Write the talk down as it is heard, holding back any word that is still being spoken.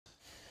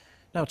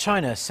Now,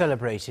 China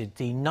celebrated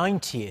the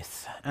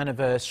 90th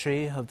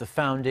anniversary of the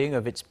founding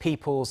of its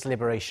People's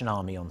Liberation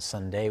Army on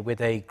Sunday with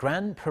a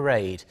grand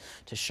parade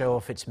to show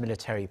off its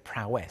military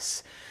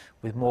prowess.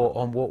 With more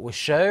on what was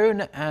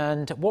shown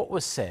and what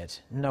was said,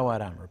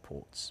 Aram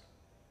reports.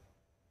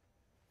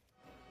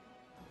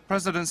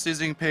 President Xi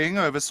Jinping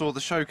oversaw the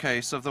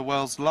showcase of the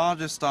world's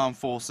largest armed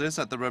forces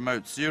at the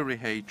remote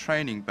Zhurihe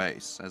training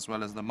base, as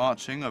well as the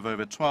marching of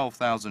over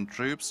 12,000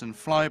 troops and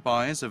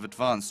flybys of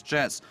advanced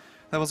jets.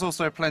 There was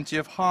also plenty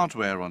of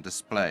hardware on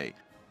display.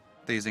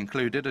 These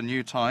included a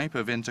new type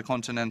of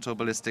intercontinental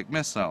ballistic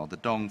missile, the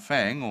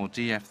Dongfeng or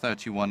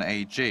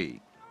DF-31AG.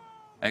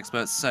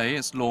 Experts say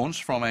it's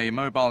launched from a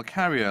mobile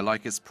carrier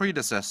like its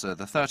predecessor,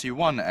 the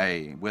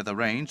 31A, with a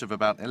range of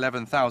about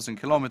 11,000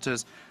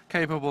 kilometers,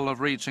 capable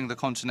of reaching the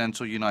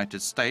continental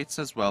United States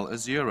as well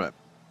as Europe.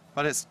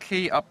 But its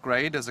key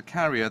upgrade is a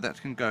carrier that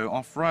can go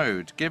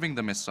off-road, giving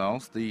the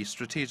missiles the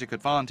strategic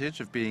advantage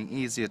of being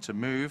easier to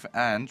move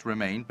and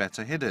remain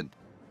better hidden.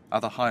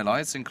 Other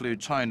highlights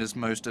include China's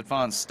most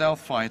advanced stealth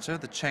fighter,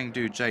 the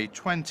Chengdu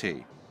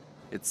J-20.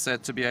 It's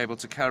said to be able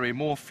to carry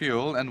more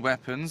fuel and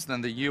weapons than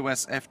the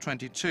US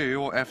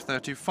F-22 or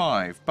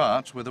F-35,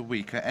 but with a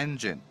weaker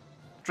engine.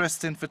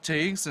 Dressed in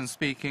fatigues and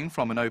speaking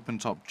from an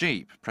open-top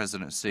jeep,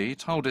 President Xi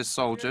told his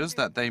soldiers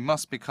that they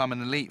must become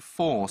an elite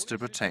force to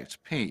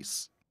protect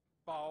peace.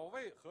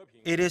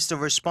 It is the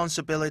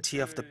responsibility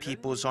of the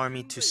People's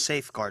Army to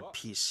safeguard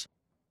peace.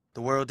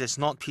 The world is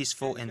not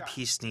peaceful and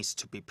peace needs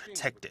to be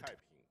protected.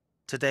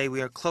 Today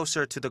we are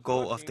closer to the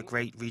goal of the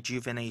great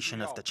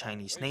rejuvenation of the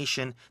Chinese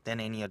nation than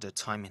any other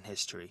time in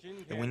history.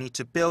 And we need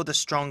to build a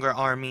stronger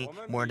army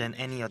more than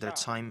any other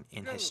time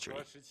in history.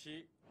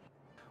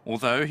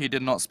 Although he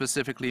did not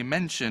specifically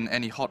mention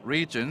any hot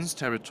regions,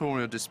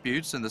 territorial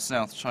disputes in the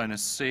South China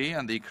Sea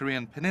and the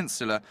Korean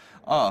Peninsula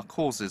are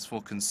causes for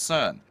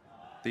concern.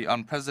 The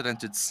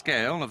unprecedented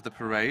scale of the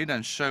parade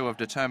and show of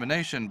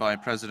determination by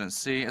President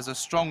Xi is a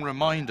strong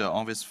reminder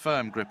of his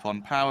firm grip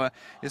on power,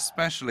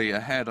 especially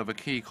ahead of a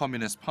key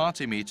Communist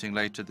Party meeting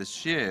later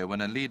this year when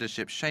a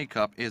leadership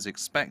shake-up is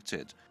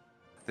expected.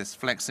 This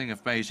flexing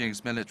of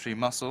Beijing's military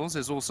muscles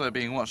is also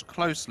being watched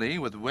closely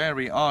with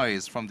wary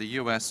eyes from the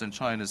US and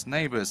China's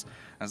neighbors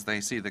as they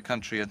see the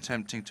country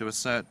attempting to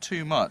assert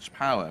too much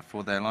power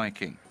for their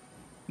liking.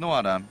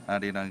 Aram,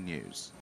 Arirang News.